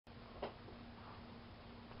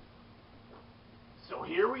So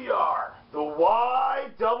here we are, the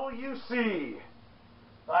YWC.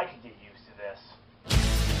 I can get used to this.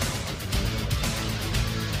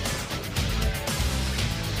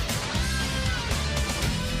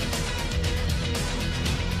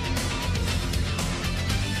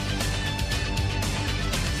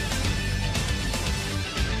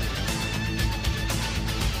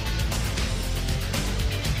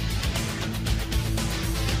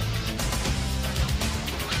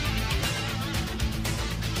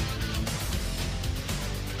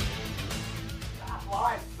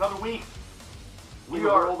 Another week. We are in the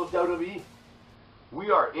world of WWE. We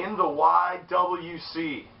are in the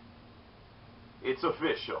YWC. It's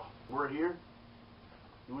official. We're here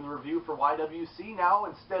doing the review for YWC now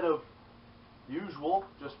instead of usual,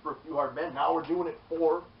 just for a few hard men. Now we're doing it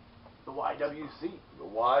for the YWC. The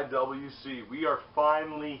YWC. We are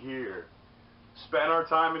finally here. Spent our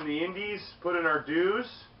time in the indies, put in our dues.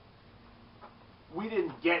 We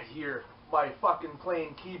didn't get here by fucking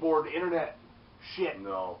playing keyboard internet shit.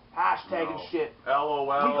 No. Hashtagging shit. LOL.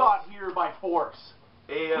 We got here by force.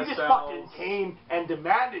 ASLs. We just fucking came and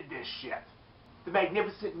demanded this shit. The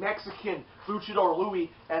magnificent Mexican Luchador Louis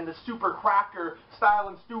and the super cracker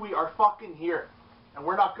Stylin' Stewie are fucking here. And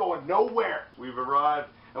we're not going nowhere. We've arrived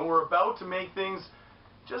and we're about to make things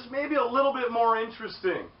just maybe a little bit more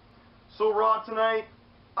interesting. So Raw tonight,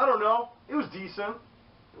 I don't know. It was decent.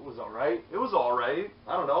 It was alright. It was alright.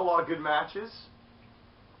 I don't know. A lot of good matches.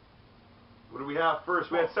 What do we have first?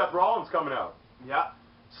 We had Seth Rollins coming out. Yeah.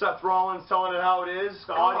 Seth Rollins telling it how it is.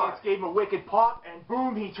 The audience gave him a wicked pop, and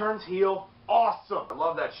boom, he turns heel. Awesome. I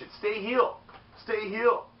love that shit. Stay heel. Stay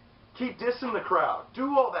heel. Keep dissing the crowd.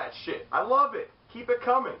 Do all that shit. I love it. Keep it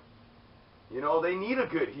coming. You know, they need a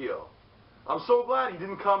good heel. I'm so glad he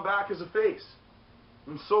didn't come back as a face.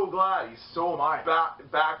 I'm so glad. He's so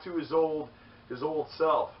back to his old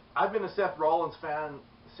self. I've been a Seth Rollins fan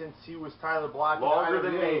since he was Tyler Black. Longer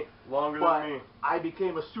than me. I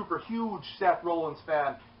became a super huge Seth Rollins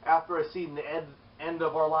fan after I seen the end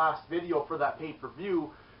of our last video for that pay-per-view.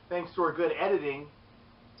 Thanks to our good editing.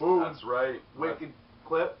 Boom. That's right. Wicked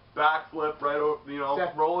clip. Backflip right over, you know.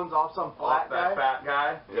 Seth Rollins off some fat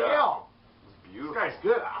guy. Yeah. Damn. Beautiful. This guy's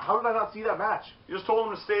good. How did I not see that match? You just told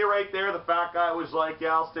him to stay right there. The fat guy was like,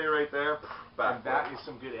 yeah, I'll stay right there. And that is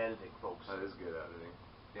some good editing, folks. That is good editing.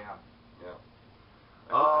 Damn. Yeah.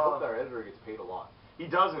 I hope our editor gets paid a lot. He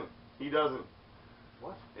doesn't. He doesn't.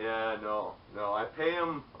 What? Yeah, no. I pay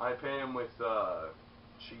him with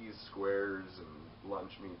cheese squares and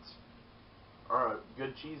lunch meats. Alright,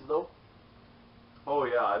 good cheese though? Oh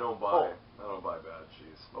yeah, I don't buy bad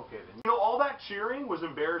cheese. Okay then. You know, all that cheering was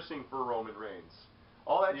embarrassing for Roman Reigns.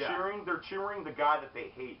 All that cheering, they're cheering the guy that they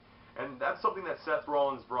hate. And that's something that Seth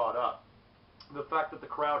Rollins brought up. The fact that the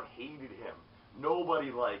crowd hated him.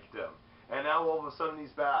 Nobody liked him. And now all of a sudden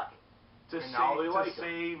he's back to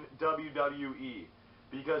save WWE.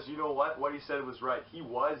 Because you know what? What he said was right. He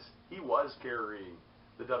was carrying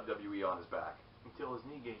the WWE on his back. Until his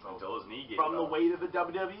knee gave out. From the weight of the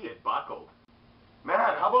WWE. It buckled. Man,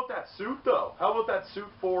 how about that suit though? How about that suit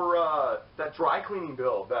for that dry cleaning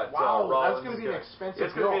bill? That that's going to be an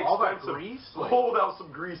expensive bill. All that grease? Oh, that was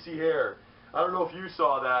some greasy hair. I don't know if you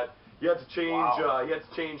saw that. You had to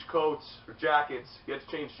change coats or jackets. You had to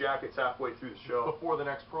change jackets halfway through the show. Before the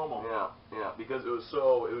next promo. Yeah, because it was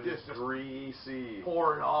just greasy.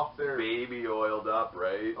 Pouring off there. Baby oiled up,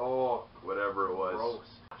 right? Oh. Whatever it was. Gross.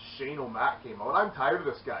 Shane O'Mac came out. I'm tired of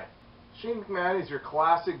this guy. Shane McMahon is your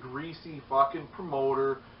classic greasy fucking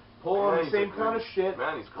promoter. Pulling the same kind of shit.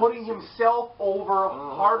 Man, he's putting himself over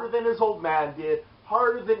harder than his old man did.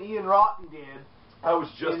 Harder than Ian Rotten did. I was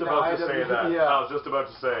just about to say that. Yeah. I was just about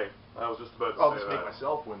to say I'll just make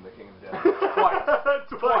myself win the King of the Dead.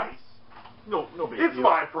 Twice. No big deal. It's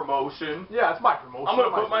my promotion. Yeah, it's my promotion. I'm going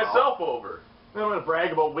to put myself over. Then I'm going to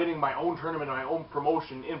brag about winning my own tournament and my own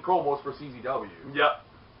promotion in promos for CZW. Yep.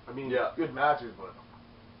 I mean, good matches, but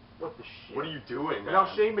what the shit? What are you doing, man? Now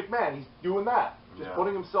Shane McMahon, he's doing that. Just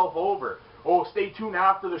putting himself over. Oh, stay tuned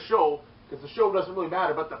after the show, because the show doesn't really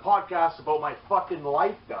matter, but the podcast about my fucking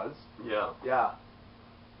life does. Yeah. Yeah.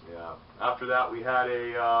 Yeah. After that, we had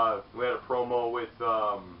a promo with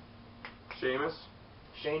Sheamus.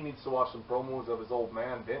 Shane needs to watch some promos of his old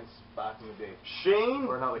man Vince back in the day. Shane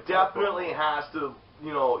definitely has to.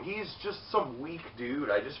 You know, he's just some weak dude.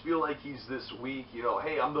 I just feel like he's this weak. You know,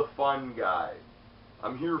 hey, I'm the fun guy.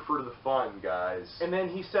 I'm here for the fun, guys. And then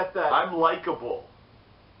he said that I'm likable.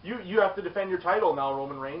 You have to defend your title now,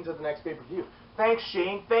 Roman Reigns, at the next pay-per-view. Thanks,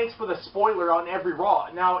 Shane. Thanks for the spoiler on every Raw.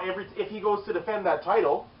 Now, if he goes to defend that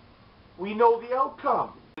title, we know the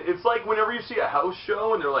outcome. It's like whenever you see a house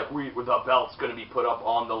show and they're like, the belt's going to be put up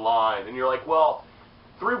on the line. And you're like, well,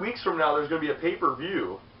 3 weeks from now, there's going to be a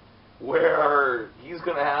pay-per-view where he's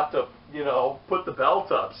going to have to, you know, put the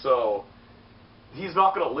belt up. So he's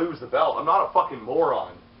not going to lose the belt. I'm not a fucking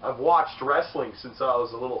moron. I've watched wrestling since I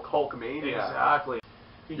was a little Hulkamaniac. Exactly.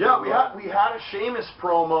 Yeah, we had a Sheamus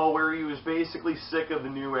promo where he was basically sick of the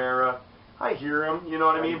new era. I hear him, you know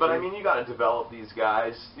what I mean? But I mean, you got to develop these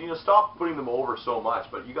guys. You know, stop putting them over so much.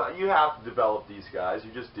 But you have to develop these guys.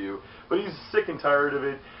 You just do. But he's sick and tired of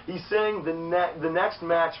it. He's saying the next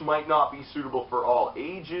match might not be suitable for all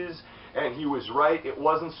ages, and he was right. It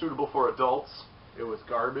wasn't suitable for adults. It was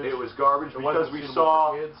garbage. It was garbage because we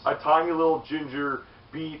saw a tiny little ginger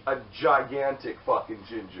beat a gigantic fucking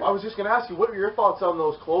ginger. I was just going to ask you, what are your thoughts on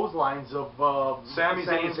those clotheslines of Sami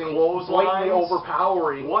Zayn's clotheslines?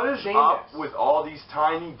 Overpowering. What is up with all these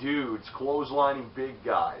tiny dudes clotheslining big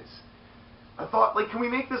guys? I thought, like, can we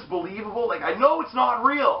make this believable? Like, I know it's not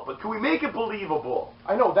real, but can we make it believable?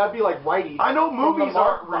 I know, that'd be like Righty. I know movies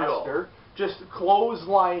aren't real. Just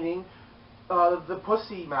clotheslining the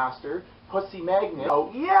Pussy Master, Pussy Magnet.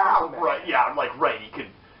 Oh, yeah, right. Yeah, I'm like, right, he could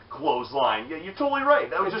clothesline. Yeah, you're totally right.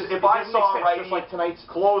 That was just, if I saw Righty like tonight's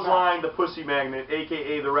clothesline the Pussy Magnet,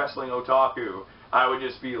 aka the wrestling otaku, I would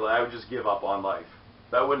just give up on life.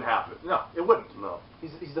 That wouldn't happen. No, it wouldn't. No.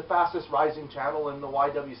 He's the fastest rising channel in the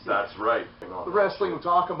YWC. That's right. The wrestling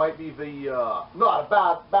otaku might be the not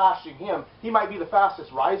bashing him. He might be the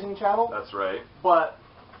fastest rising channel. That's right. But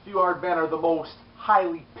Few Hard Men are the most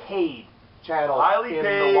highly paid channel in the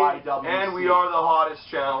YWC. And we are the hottest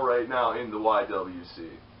channel right now in the YWC.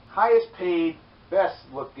 Highest paid, best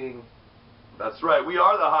looking. That's right. We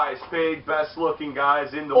are the highest paid, best looking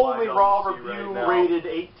guys in the Only YWC Raw Review right now. rated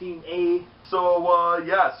 18A. So,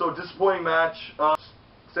 yeah, so disappointing match.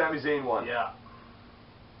 Sami Zayn won. Yeah.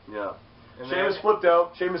 Yeah. Sheamus flipped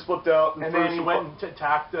out. And then he went and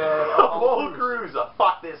attacked Apollo Crews.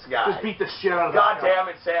 Fuck this guy. Just beat the shit out of God that guy. damn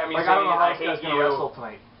it, Sami Zayn. I don't know how I this guy's hate going to wrestle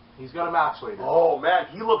tonight. He's got a match later. Oh, man,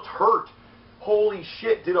 he looked hurt. Holy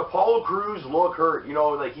shit, did Apollo Crews look hurt? You know,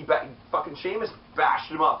 like, fucking Sheamus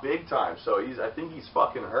bashed him up big time, so I think he's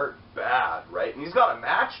fucking hurt bad, right? And he's got a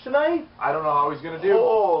match tonight? I don't know how he's going to do.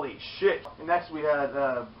 Holy shit. And next we had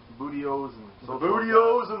Bootios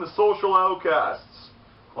and the Social Outcasts.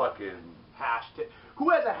 Fucking hashtag.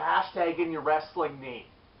 Who has a hashtag in your wrestling name?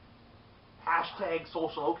 Hashtag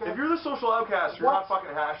Social Outcast? If you're the Social Outcast, you're not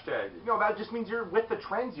fucking hashtagging. No, that just means you're with the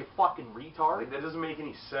trends, you fucking retard. Like, that doesn't make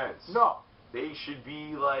any sense. No. They should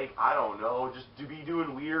be, like, I don't know, just to be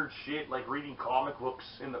doing weird shit, like reading comic books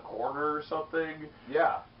in the corner or something.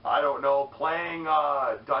 Yeah. I don't know, playing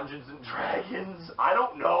Dungeons and Dragons. I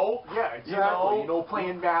don't know. Yeah, exactly. You know,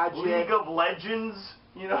 playing Magic. League of Legends.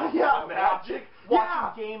 You know, yeah, Magic.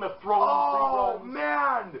 Watching Game of Thrones reruns.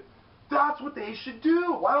 Man, that's what they should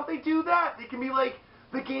do. Why don't they do that? They can be like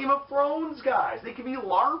the Game of Thrones guys. They can be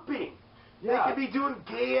LARPing. Yeah. They could be doing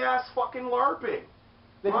gay-ass fucking LARPing.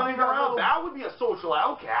 Running around. That would be a Social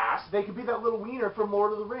Outcast. They could be that little wiener from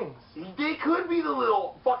Lord of the Rings. They could be the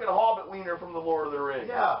little fucking hobbit wiener from the Lord of the Rings.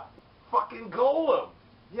 Yeah. Fucking Golem.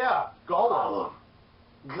 Yeah. Gollum.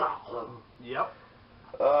 Yep.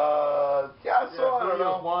 Yeah, so I don't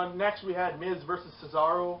know. Won. Next we had Miz versus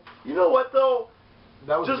Cesaro. You know what though?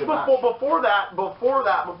 That was just a good match.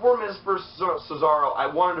 before Miz versus Cesaro, I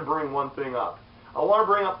wanted to bring one thing up. I want to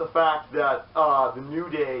bring up the fact that the New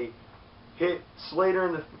Day hit Slater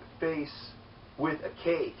in the face with a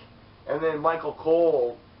cake, and then Michael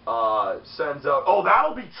Cole sends out, "Oh,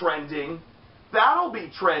 that'll be trending. That'll be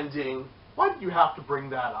trending." Why did you have to bring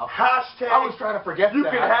that up? Hashtag. I was trying to forget you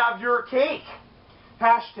that. You can have your cake.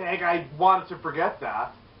 Hashtag. I wanted to forget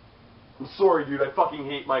that. I'm sorry, dude. I fucking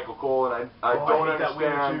hate Michael Cole, and I don't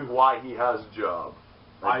understand why he has a job.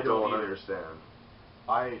 I don't understand.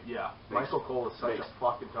 Michael Cole is such a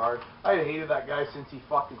fucking tard. I hated that guy since he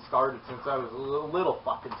fucking started, since I was a little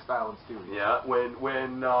fucking Styling Stewie. Yeah,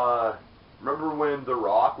 remember when The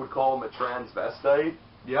Rock would call him a transvestite?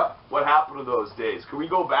 Yep. What happened to those days? Can we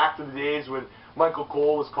go back to the days when Michael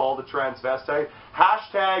Cole was called a transvestite?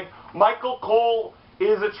 Hashtag Michael Cole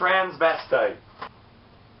is a transvestite.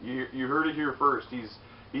 You heard it here first. He's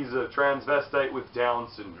a transvestite with Down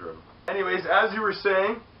syndrome. Anyways, as you were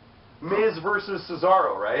saying, Miz versus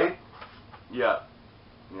Cesaro, right? Yeah.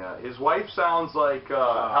 Yeah. His wife sounds like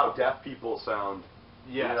how deaf people sound.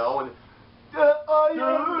 Yes. You know, and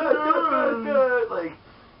like,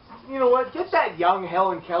 you know what? Get that young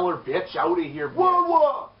Helen Keller bitch out of here, bitch. Whoa,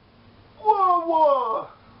 whoa, whoa, whoa.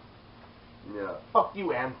 Yeah. Fuck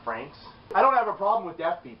you, Anne Franks. I don't have a problem with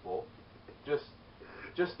deaf people.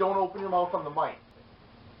 Just don't open your mouth on the mic.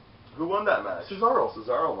 Who won that match? Cesaro.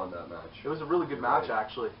 Cesaro won that match. It was a really good match,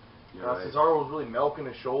 actually. Cesaro was really milking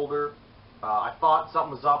his shoulder. I thought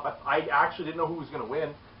something was up. I actually didn't know who was going to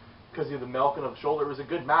win because of the milking of the shoulder. It was a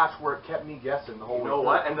good match where it kept me guessing the whole way. You know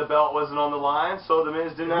what? And the belt wasn't on the line, so the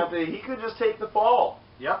Miz didn't have to. He could just take the fall.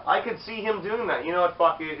 Yep. I could see him doing that. You know what?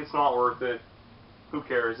 Fuck it. It's not worth it. Who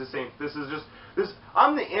cares? This is just this.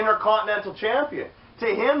 I'm the Intercontinental Champion. To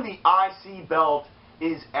him, the IC belt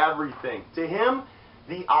is everything. To him,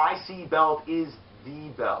 the IC belt is the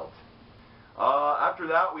belt. After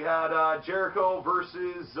that, we had Jericho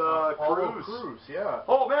versus Cruz. Cruz, yeah.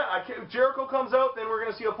 Oh man, Jericho comes out, then we're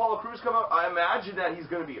gonna see Apollo Cruz come out. I imagine that he's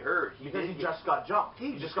gonna be hurt Because he just got jumped.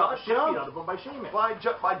 He just got the shit beat out of him by Sheamus.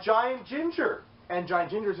 by Giant Ginger. And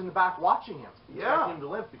Giant Ginger's in the back watching him. Yeah. Expecting him to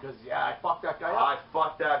limp because, I fucked that guy up. I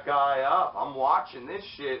fucked that guy up. I'm watching this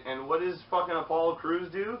shit, and what does fucking Apollo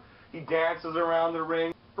Cruz do? He dances around the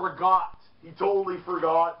ring. Forgot. He totally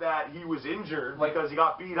forgot that he was injured because he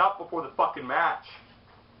got beat up before the fucking match.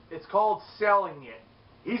 It's called selling it.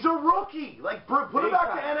 He's a rookie. Like, put him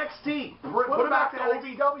back to NXT. Put him back to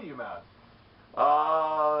OVW, man.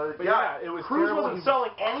 But yeah, it was Cruz terrible. wasn't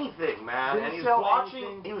selling anything, man, and he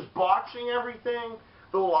was botching everything.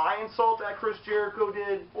 The lie insult that Chris Jericho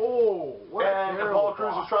did. Oh, what and a terrible Apollo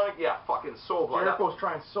Cruz was trying to, fucking so bad. Jericho's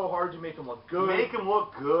trying so hard to make him look good. Make him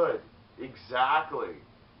look good. Exactly.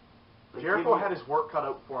 Jericho had his work cut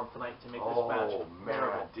out for him tonight to make this match. Oh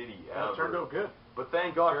man, did he ever? It turned out good. But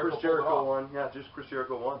thank God Chris Jericho won. Yeah, just Chris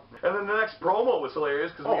Jericho won. And then the next promo was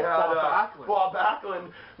hilarious because we had Bob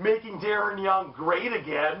Backlund making Darren Young great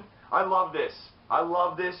again. I love this. I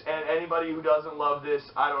love this, and anybody who doesn't love this,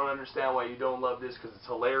 I don't understand why you don't love this because it's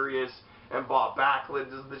hilarious. And Bob Backlund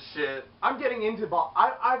is the shit. I'm getting into Bob.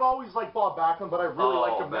 I've always liked Bob Backlund, but I really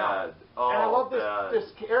like him now. And I love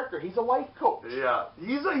this character. He's a life coach. Yeah,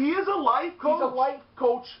 he is a life coach. He's a life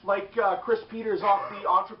coach like Chris Peters off the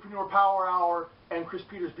Entrepreneur Power Hour and Chris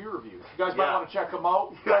Peters Beer Reviews. You guys might want to check him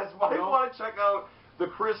out. You guys might want to check out the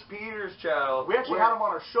Chris Peters channel. We actually had him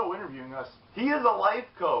on our show interviewing us. He is a life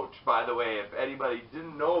coach, by the way, if anybody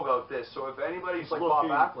didn't know about this. So if anybody's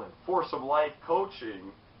looking for some life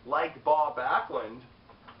coaching, like Bob Backlund,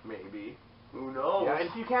 maybe, who knows? Yeah, and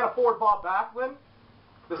if you can't afford Bob Backlund,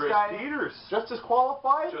 this guy Peters just as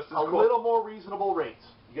qualified, little more reasonable rates.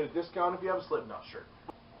 You get a discount if you have a Slipknot shirt.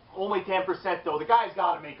 Only 10% though. The guy's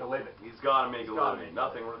got to make a living. He's got to make a living.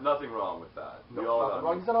 Nothing wrong with that. No, nothing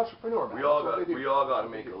wrong. He's an entrepreneur, man. We all got to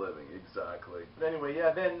make a living. Exactly. But anyway,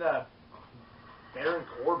 yeah. Then Baron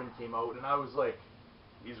Corbin came out, and I was like,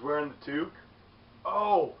 he's wearing the toque.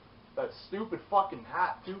 Oh, that stupid fucking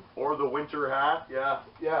hat too. Or the winter hat. Yeah.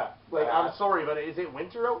 Yeah. Like I'm sorry, but is it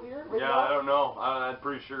winter out here? Right now? I don't know. I'm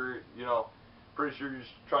pretty sure. Pretty sure you're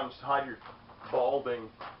just trying to hide your balding.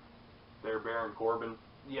 There, Baron Corbin.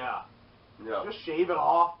 Yeah. Yeah. Just shave it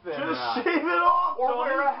off. And, shave it off. Or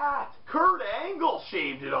wear a hat. Kurt Angle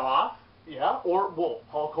shaved it off. Yeah. Or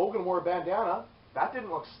Hulk Hogan wore a bandana. That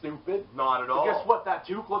didn't look stupid. Not at all. But guess what? That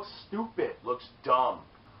toque looks stupid. Looks dumb.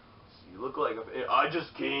 You look like I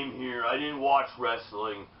just came here. I didn't watch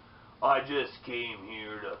wrestling. I just came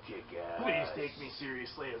here to kick ass. Please take me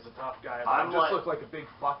seriously as a tough guy. I just look like a big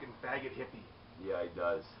fucking faggot hippie. Yeah, he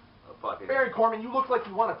does. Baron Corbin, you look like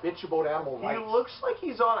you want to bitch about animal rights. He looks like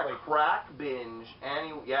he's on a crack binge,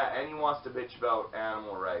 and he wants to bitch about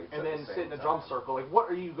animal rights. And then sit in a drum circle. Like, what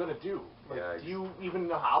are you gonna do? Like, do you even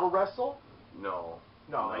know how to wrestle? No.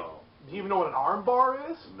 No. Like, do you even know what an arm bar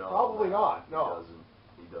is? No. Probably not. No.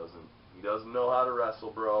 He doesn't know how to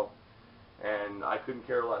wrestle, bro. And I couldn't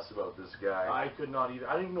care less about this guy. I could not either.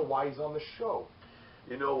 I don't even know why he's on the show.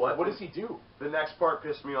 You know what? What does he do? The next part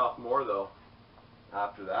pissed me off more, though.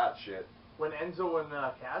 After that shit. When Enzo and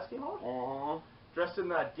Kaz came out? Dressed in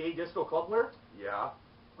that gay disco club wear? Yeah.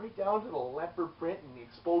 Right down to the leopard print and the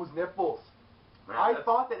exposed nipples. Man, I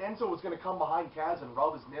thought that Enzo was going to come behind Kaz and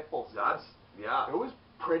rub his nipples. Yeah. It was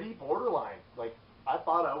pretty borderline. Like, I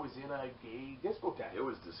thought I was in a gay discotheque. It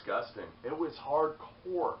was disgusting. It was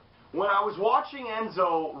hardcore. When I was watching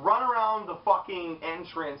Enzo run around the fucking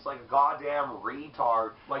entrance like a goddamn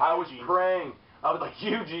retard, like I was praying. I was like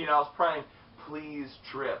Eugene. I was praying, please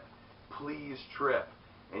trip,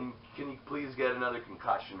 and can you please get another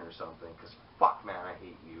concussion or something? Because fuck, man, I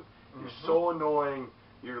hate you. You're so annoying.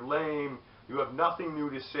 You're lame. You have nothing new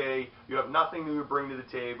to say. You have nothing new to bring to the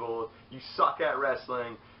table. You suck at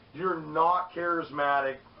wrestling. You're not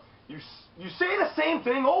charismatic. You say the same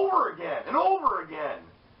thing over again and over again.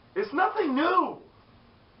 It's nothing new.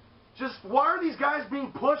 Just why are these guys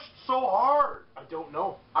being pushed so hard? I don't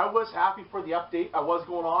know. I was happy for the update. I was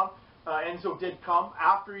going on. Enzo did come.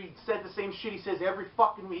 After he said the same shit he says every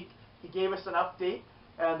fucking week, he gave us an update.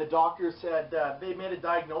 And the doctor said they made a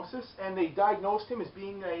diagnosis. And they diagnosed him as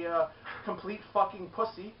being a complete fucking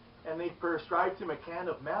pussy and they prescribed him a can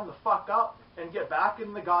of man the fuck up and get back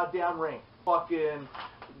in the goddamn ring. Fucking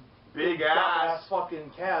big ass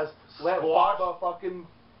fucking Kaz let squash. Baba fucking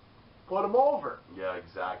put him over. Yeah,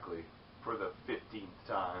 exactly. For the 15th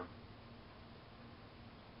time.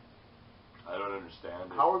 I don't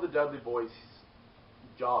understand it. How are the Dudley Boys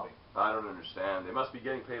jobbing? I don't understand. They must be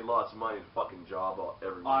getting paid lots of money to fucking job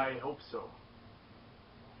every week. I hope so.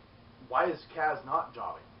 Why is Kaz not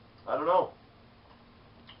jobbing? I don't know.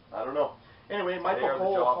 I don't know. Anyway, Michael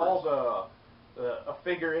Cole called a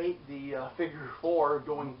figure 8 the figure 4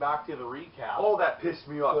 going back to the recap. Oh, that pissed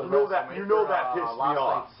me off. You know that pissed me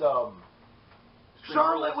off.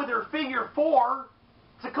 Charlotte with her figure 4.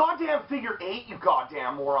 It's a goddamn figure 8, you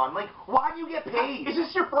goddamn moron. Like, why do you get paid? Is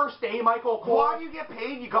this your first day, Michael Cole? Why do you get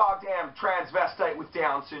paid, you goddamn transvestite with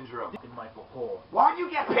Down syndrome? Michael Cole. Why do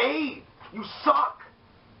you get paid? You suck.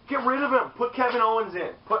 Get rid of him. Put Kevin Owens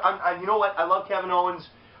in. You know what? I love Kevin Owens.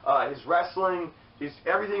 His wrestling, his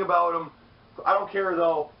everything about him. I don't care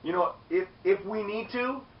though. You know, if we need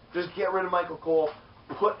to, just get rid of Michael Cole.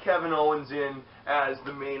 Put Kevin Owens in as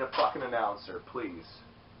the main fucking announcer, please.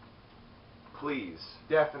 Please.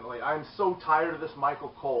 Definitely. I'm so tired of this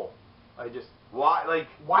Michael Cole.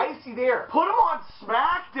 Why is he there? Put him on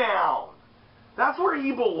SmackDown. That's where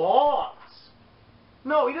he belongs.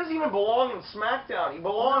 No, he doesn't even belong in SmackDown. He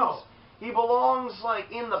belongs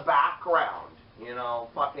like in the background. You know,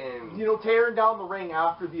 fucking. You know, tearing down the ring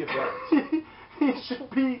after the event. he should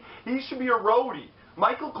be a roadie.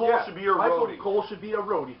 Michael Cole should be a roadie. Michael Cole should be a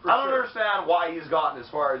roadie. I don't understand why he's gotten as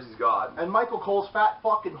far as he's gotten. And Michael Cole's fat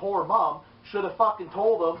fucking whore mom should have fucking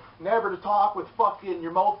told him never to talk with fucking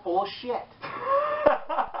your mouth full of shit.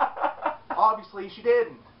 Obviously, she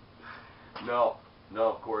didn't. No,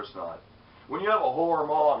 of course not. When you have a whore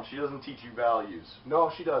mom, she doesn't teach you values. No,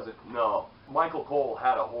 she doesn't. No. Michael Cole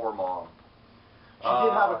had a whore mom. She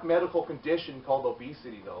did have a medical condition called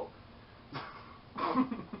obesity, though.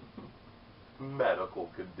 Medical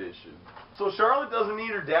condition. So Charlotte doesn't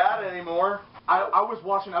need her dad anymore. I was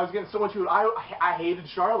watching. I was getting so much food. I hated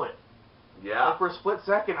Charlotte. Yeah. Like for a split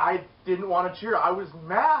second, I didn't want to cheer. I was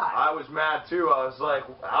mad. I was mad too. I was like,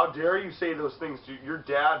 how dare you say those things to your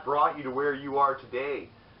dad? Brought you to where you are today.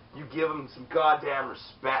 You give him some goddamn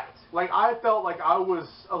respect. Like I felt like I was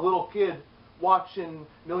a little kid watching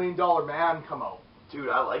 $1 Million Man come out. Dude,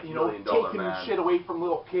 I like $1 Million Man. Taking shit away from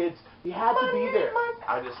little kids. You had to be there.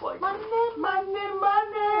 I just like money.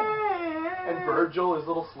 And Virgil, his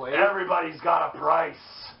little slave. Everybody's got a price.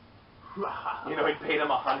 You know, he paid him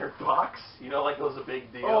 $100. You know, like it was a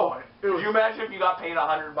big deal. Oh, could you imagine if you got paid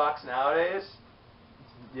 $100 nowadays?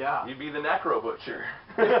 Yeah. You'd be the Necro Butcher.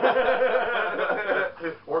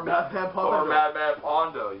 Or Madman Pondo. Or Madman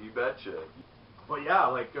Pondo, you betcha. But yeah,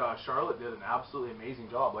 like Charlotte did an absolutely amazing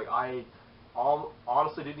job. Like I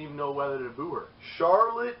honestly didn't even know whether to boo her.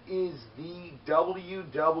 Charlotte is the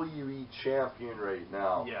WWE champion right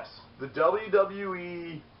now. Yes. The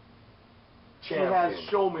WWE champion. She has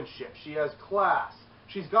showmanship. She has class.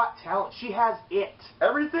 She's got talent. She has it.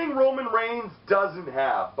 Everything Roman Reigns doesn't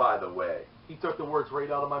have, by the way. He took the words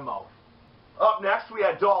right out of my mouth. Up next, we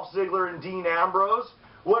had Dolph Ziggler and Dean Ambrose.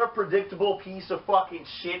 What a predictable piece of fucking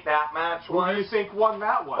shit that match was. Who do you think won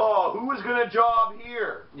that one? Oh, who was going to job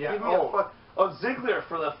here? Yeah. Give me Ziggler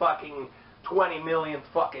for the fucking 20 millionth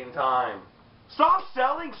fucking time. Stop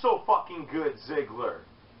selling so fucking good, Ziggler.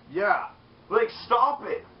 Yeah. Like, stop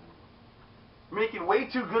it. Making way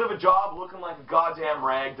too good of a job looking like a goddamn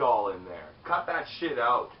ragdoll in there. Cut that shit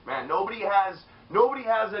out. Man, nobody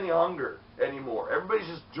has any hunger anymore. Everybody's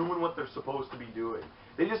just doing what they're supposed to be doing.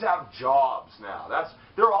 They just have jobs now.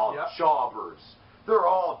 They're all jobbers. They're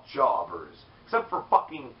all jobbers. Except for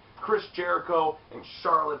fucking Chris Jericho and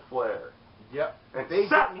Charlotte Flair. Yep. And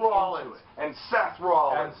Seth Rollins. And Seth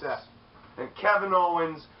Rollins. And Seth. And Kevin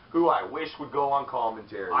Owens, who I wish would go on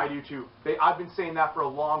commentary. I do too. I've been saying that for a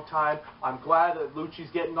long time. I'm glad that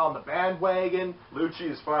Lucci's getting on the bandwagon.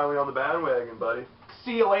 Lucci is finally on the bandwagon, buddy.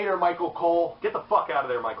 See you later, Michael Cole. Get the fuck out of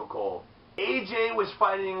there, Michael Cole. AJ was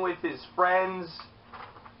fighting with his friends.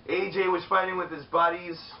 AJ was fighting with his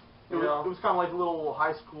buddies. It was kind of like a little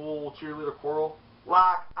high school cheerleader quarrel.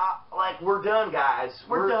 Like we're done, guys.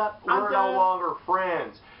 We're done. We're no longer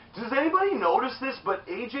friends. Does anybody notice this? But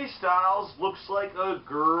AJ Styles looks like a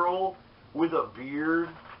girl with a beard.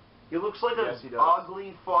 He looks like an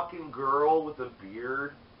ugly fucking girl with a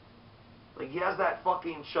beard. Like, he has that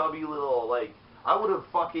fucking chubby little, I would have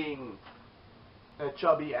fucking... A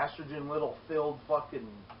chubby, estrogen, little filled fucking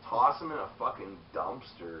toss him in a fucking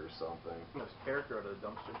dumpster or something. His character out of the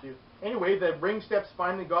dumpster too. Anyway, the ring steps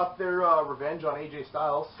finally got their revenge on AJ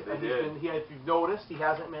Styles. They did. If you've noticed, he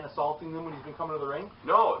hasn't been assaulting them when he's been coming to the ring.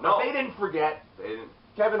 No. But they didn't forget. They didn't.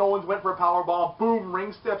 Kevin Owens went for a powerbomb. Boom,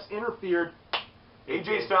 ring steps interfered.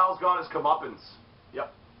 AJ Styles got his comeuppance.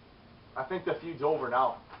 Yep. I think the feud's over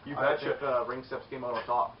now. You I betcha. think ring steps came out on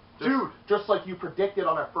top. Dude. Just like you predicted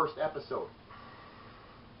on our first episode.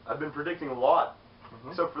 I've been predicting a lot.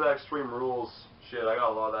 Except for that Extreme Rules shit. I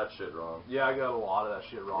got a lot of that shit wrong. Yeah, I got a lot of that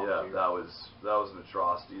shit wrong Yeah, too. that was an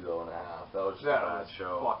atrocity though and a half. That was just a bad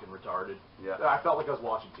show. Fucking retarded. Yeah. I felt like I was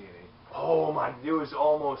watching TNA. Oh my, it was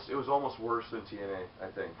almost worse than TNA, I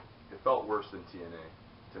think. It felt worse than TNA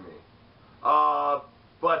to me.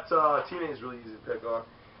 But TNA is really easy to pick on.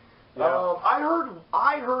 Yeah.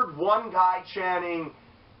 I heard one guy chanting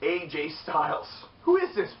AJ Styles. Who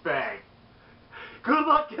is this bag? Good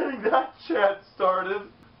luck getting that chant started.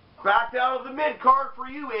 Back down to the mid-card for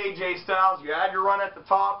you, AJ Styles. You had your run at the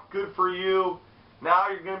top. Good for you. Now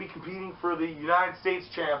you're going to be competing for the United States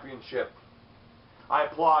Championship. I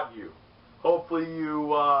applaud you. Hopefully you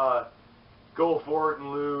go for it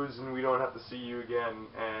and lose and we don't have to see you again.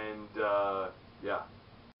 And, yeah.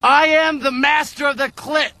 I am the master of the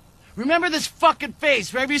clit. Remember this fucking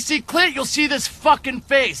face. Wherever you see clit, you'll see this fucking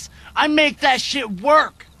face. I make that shit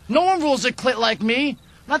work. No one rules a clit like me.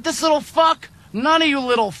 Not this little fuck. None of you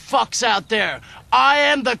little fucks out there. I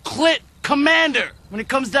am the clit commander. When it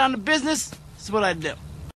comes down to business, this is what I do.